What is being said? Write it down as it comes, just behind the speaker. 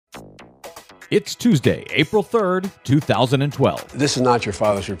It's Tuesday, April 3rd, 2012. This is not your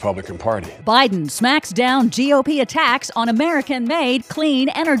father's Republican Party. Biden smacks down GOP attacks on American-made clean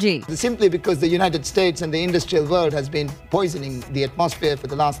energy. Simply because the United States and the industrial world has been poisoning the atmosphere for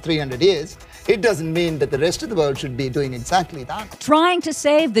the last 300 years, it doesn't mean that the rest of the world should be doing exactly that. Trying to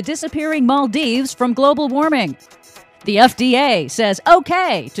save the disappearing Maldives from global warming. The FDA says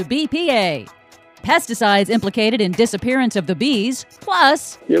okay to BPA. Pesticides implicated in disappearance of the bees,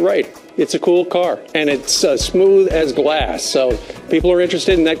 plus... You're right. It's a cool car, and it's smooth as glass. So if people are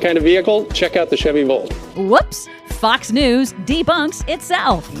interested in that kind of vehicle, check out the Chevy Volt. Whoops! Fox News debunks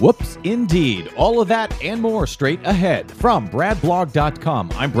itself. Whoops, indeed. All of that and more straight ahead. From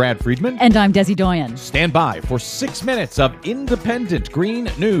BradBlog.com, I'm Brad Friedman. And I'm Desi Doyen. Stand by for 6 minutes of independent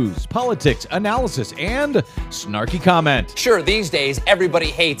green news, politics, analysis, and snarky comment. Sure, these days, everybody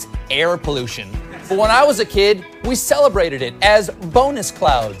hates air pollution. But when I was a kid, we celebrated it as bonus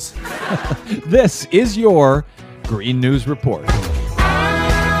clouds. This is your Green News Report.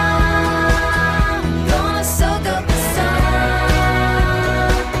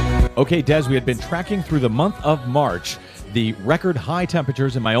 Okay, Des, we had been tracking through the month of March the record high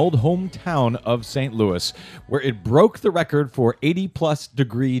temperatures in my old hometown of St. Louis, where it broke the record for 80-plus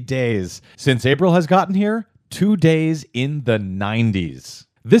degree days. Since April has gotten here, 2 days in the 90s.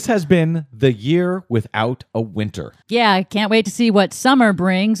 This has been the year without a winter. Yeah, I can't wait to see what summer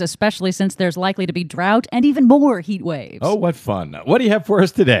brings, especially since there's likely to be drought and even more heat waves. Oh, what fun. What do you have for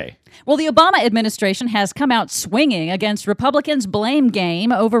us today? Well, the Obama administration has come out swinging against Republicans' blame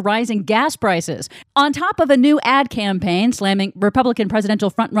game over rising gas prices. On top of a new ad campaign slamming Republican presidential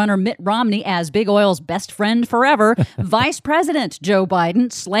frontrunner Mitt Romney as big oil's best friend forever, Vice President Joe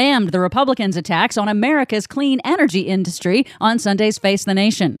Biden slammed the Republicans' attacks on America's clean energy industry on Sunday's Face the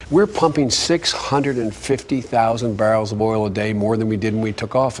Nation. We're pumping 650,000 barrels of oil a day more than we did when we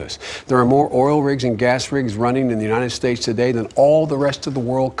took office. There are more oil rigs and gas rigs running in the United States today than all the rest of the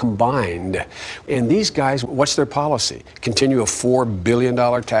world combined. And these guys, what's their policy? Continue a $4 billion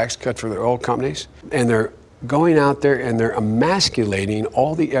tax cut for the oil companies? And they're going out there and they're emasculating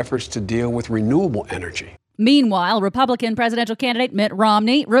all the efforts to deal with renewable energy. Meanwhile, Republican presidential candidate Mitt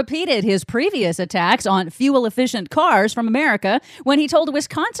Romney repeated his previous attacks on fuel-efficient cars from America when he told a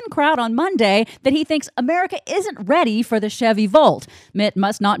Wisconsin crowd on Monday that he thinks America isn't ready for the Chevy Volt. Mitt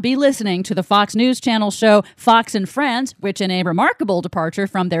must not be listening to the Fox News Channel show Fox and Friends, which in a remarkable departure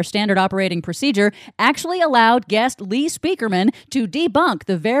from their standard operating procedure, actually allowed guest Lee Speakerman to debunk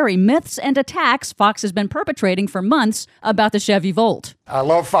the very myths and attacks Fox has been perpetrating for months about the Chevy Volt. I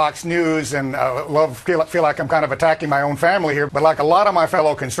love Fox News and feel like I'm kind of attacking my own family here. But like a lot of my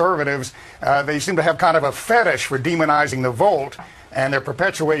fellow conservatives, they seem to have kind of a fetish for demonizing the Volt. And they're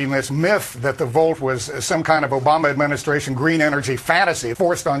perpetuating this myth that the Volt was some kind of Obama administration green energy fantasy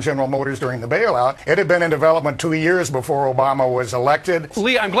forced on General Motors during the bailout. It had been in development 2 years before Obama was elected.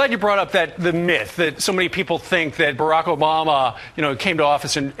 Lee, I'm glad you brought up the myth that so many people think that Barack Obama, came to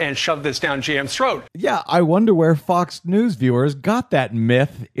office and shoved this down GM's throat. Yeah, I wonder where Fox News viewers got that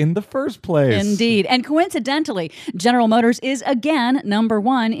myth in the first place. Indeed. And coincidentally, General Motors is again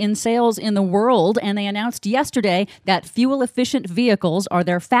 #1 in sales in the world, and they announced yesterday that fuel-efficient vehicles are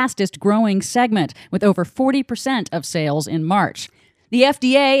their fastest growing segment, with over 40% of sales in March. The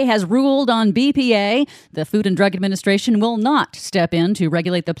FDA has ruled on BPA. The Food and Drug Administration will not step in to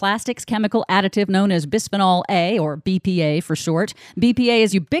regulate the plastics chemical additive known as bisphenol A, or BPA for short. BPA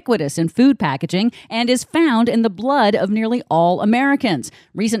is ubiquitous in food packaging and is found in the blood of nearly all Americans.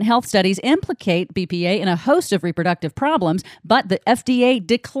 Recent health studies implicate BPA in a host of reproductive problems, but the FDA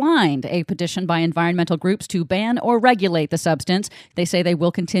declined a petition by environmental groups to ban or regulate the substance. They say they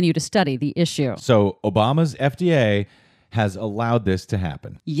will continue to study the issue. So Obama's FDA has allowed this to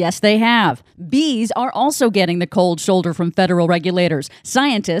happen. Yes, they have. Bees are also getting the cold shoulder from federal regulators.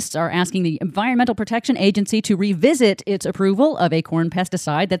 Scientists are asking the Environmental Protection Agency to revisit its approval of a corn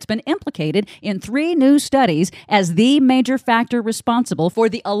pesticide that's been implicated in 3 new studies as the major factor responsible for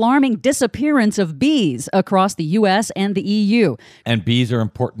the alarming disappearance of bees across the U.S. and the EU. And bees are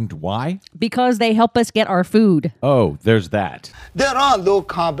important. Why? Because they help us get our food. Oh, there's that. There are low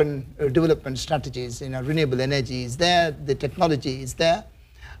carbon development strategies, renewable energy is there, the technology is there.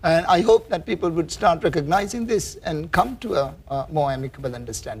 And I hope that people would start recognizing this and come to a more amicable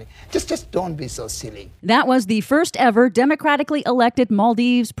understanding. Just don't be so silly. That was the first ever democratically elected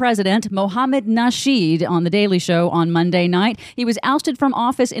Maldives president, Mohamed Nasheed, on The Daily Show on Monday night. He was ousted from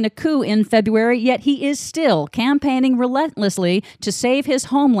office in a coup in February, yet he is still campaigning relentlessly to save his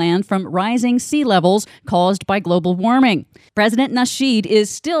homeland from rising sea levels caused by global warming. President Nasheed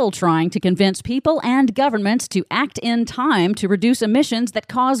is still trying to convince people and governments to act in time to reduce emissions that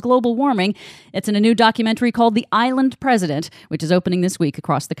cause cause global warming. It's in a new documentary called The Island President, which is opening this week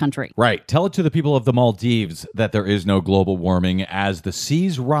across the country. Right. Tell it to the people of the Maldives that there is no global warming as the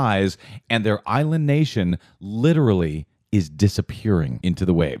seas rise and their island nation literally is disappearing into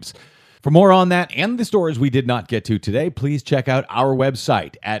the waves. For more on that and the stories we did not get to today, please check out our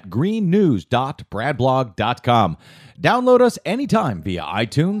website at greennews.bradblog.com. Download us anytime via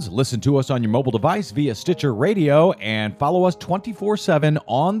iTunes, listen to us on your mobile device via Stitcher Radio, and follow us 24/7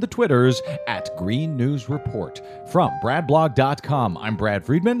 on the Twitters at Green News Report. From bradblog.com, I'm Brad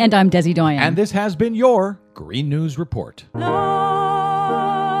Friedman. And I'm Desi Doyen. And this has been your Green News Report. Lord.